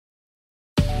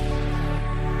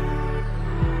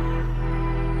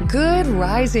Good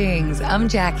risings. I'm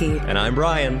Jackie. And I'm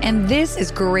Brian. And this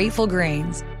is Grateful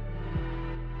Grains.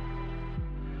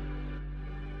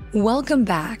 Welcome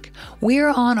back. We're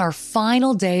on our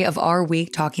final day of our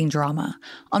week talking drama.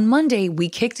 On Monday, we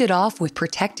kicked it off with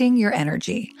protecting your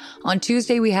energy. On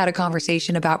Tuesday, we had a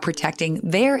conversation about protecting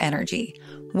their energy.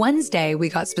 Wednesday, we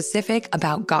got specific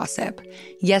about gossip.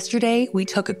 Yesterday, we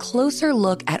took a closer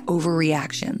look at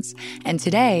overreactions. And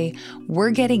today,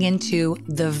 we're getting into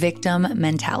the victim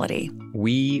mentality.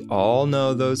 We all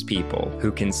know those people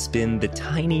who can spin the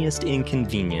tiniest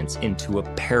inconvenience into a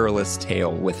perilous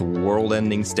tale with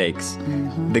world-ending stakes.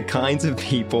 The kinds of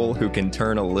people who can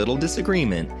turn a little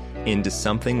disagreement into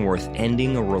something worth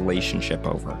ending a relationship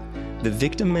over. The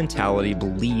victim mentality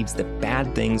believes that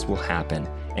bad things will happen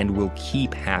and will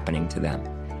keep happening to them.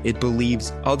 It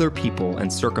believes other people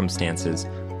and circumstances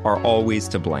are always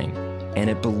to blame, and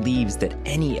it believes that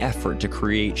any effort to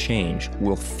create change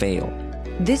will fail.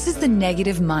 This is the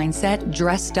negative mindset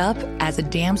dressed up as a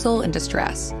damsel in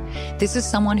distress. This is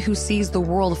someone who sees the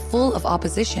world full of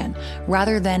opposition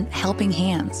rather than helping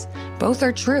hands. Both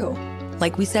are true.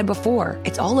 Like we said before,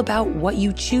 it's all about what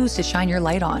you choose to shine your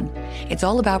light on. It's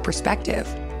all about perspective.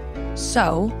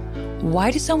 So,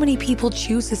 why do so many people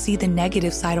choose to see the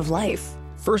negative side of life?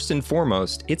 First and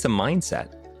foremost, it's a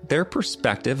mindset. Their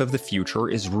perspective of the future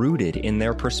is rooted in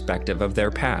their perspective of their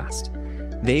past.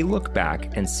 They look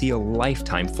back and see a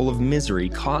lifetime full of misery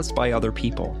caused by other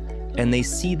people, and they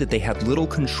see that they had little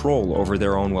control over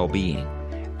their own well-being.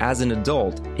 As an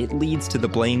adult, it leads to the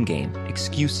blame game,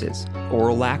 excuses, or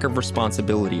a lack of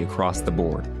responsibility across the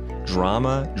board.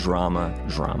 Drama, drama,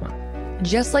 drama.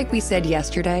 Just like we said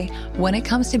yesterday, when it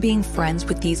comes to being friends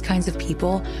with these kinds of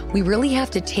people, we really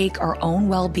have to take our own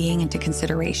well-being into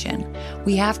consideration.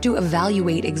 We have to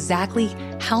evaluate exactly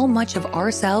how much of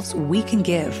ourselves we can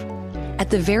give. At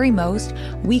the very most,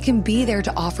 we can be there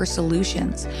to offer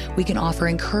solutions. We can offer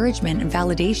encouragement and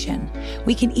validation.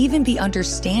 We can even be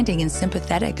understanding and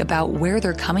sympathetic about where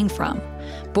they're coming from.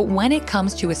 But when it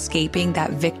comes to escaping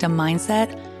that victim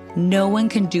mindset, no one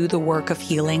can do the work of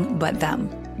healing but them.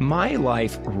 My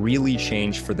life really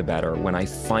changed for the better when I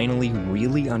finally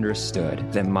really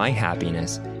understood that my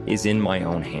happiness is in my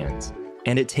own hands,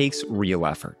 and it takes real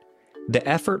effort. The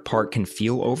effort part can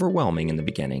feel overwhelming in the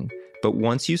beginning, but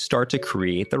once you start to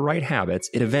create the right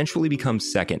habits, it eventually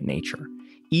becomes second nature.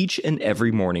 Each and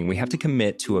every morning, we have to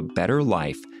commit to a better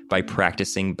life by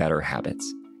practicing better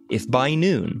habits. If by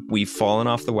noon we've fallen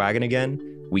off the wagon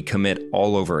again, we commit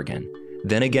all over again.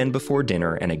 Then again before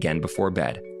dinner and again before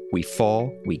bed. We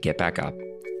fall, we get back up.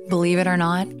 Believe it or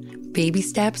not, baby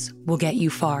steps will get you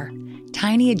far.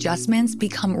 Tiny adjustments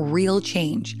become real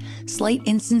change. Slight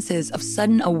instances of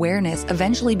sudden awareness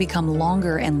eventually become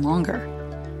longer and longer.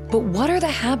 But what are the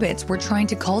habits we're trying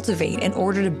to cultivate in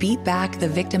order to beat back the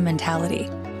victim mentality?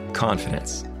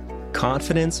 Confidence.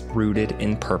 Confidence rooted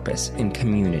in purpose, in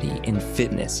community, in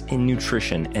fitness, in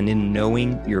nutrition, and in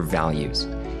knowing your values.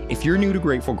 If you're new to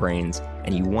Grateful Grains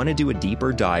and you want to do a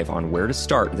deeper dive on where to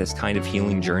start this kind of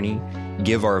healing journey,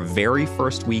 give our very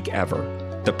first week ever,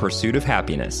 The Pursuit of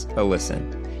Happiness, a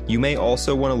listen. You may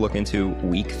also want to look into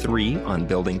week 3 on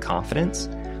building confidence,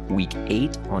 week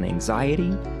 8 on anxiety,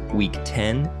 week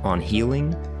 10 on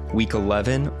healing, week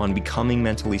 11 on becoming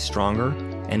mentally stronger,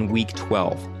 and week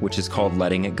 12, which is called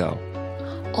letting it go.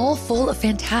 All full of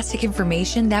fantastic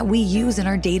information that we use in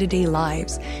our day-to-day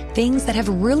lives, things that have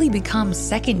really become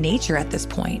second nature at this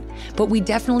point. But we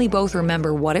definitely both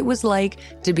remember what it was like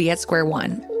to be at square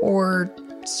one, or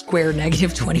square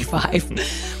negative 25.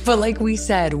 But like we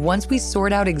said, once we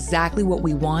sort out exactly what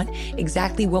we want,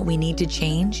 exactly what we need to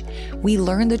change, we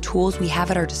learn the tools we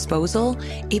have at our disposal,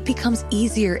 it becomes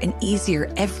easier and easier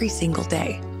every single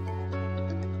day.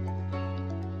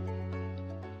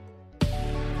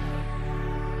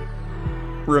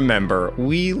 Remember,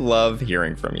 we love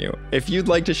hearing from you. If you'd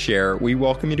like to share, we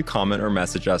welcome you to comment or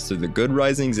message us through the Good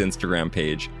Risings Instagram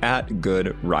page at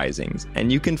Good Risings.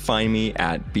 And you can find me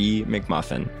at B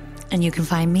McMuffin. And you can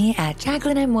find me at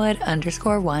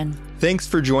JacquelineMwood_1. Thanks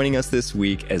for joining us this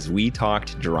week as we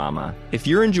talked drama. If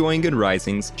you're enjoying Good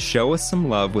Risings, show us some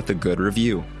love with a good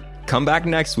review. Come back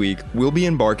next week. We'll be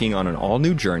embarking on an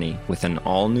all-new journey with an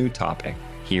all-new topic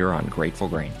here on Grateful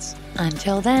Grains.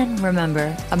 Until then,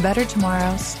 remember, a better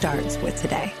tomorrow starts with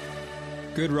today.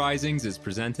 Good Risings is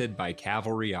presented by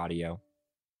Cavalry Audio.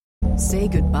 Say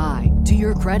goodbye to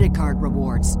your credit card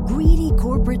rewards. Greedy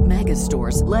corporate mega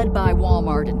stores, led by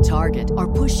Walmart and Target, are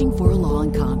pushing for a law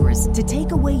in Congress to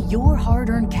take away your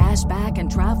hard-earned cash back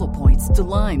and travel points to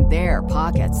line their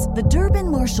pockets. The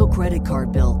Durbin-Marshall credit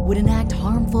card bill would enact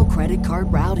harmful credit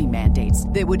card routing mandates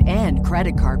that would end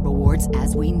credit card rewards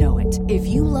as we know it. If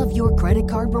you love your credit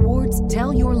card rewards,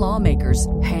 tell your lawmakers,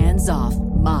 hands off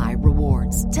my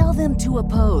rewards. Tell them to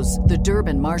oppose the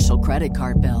Durbin-Marshall credit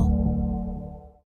card bill.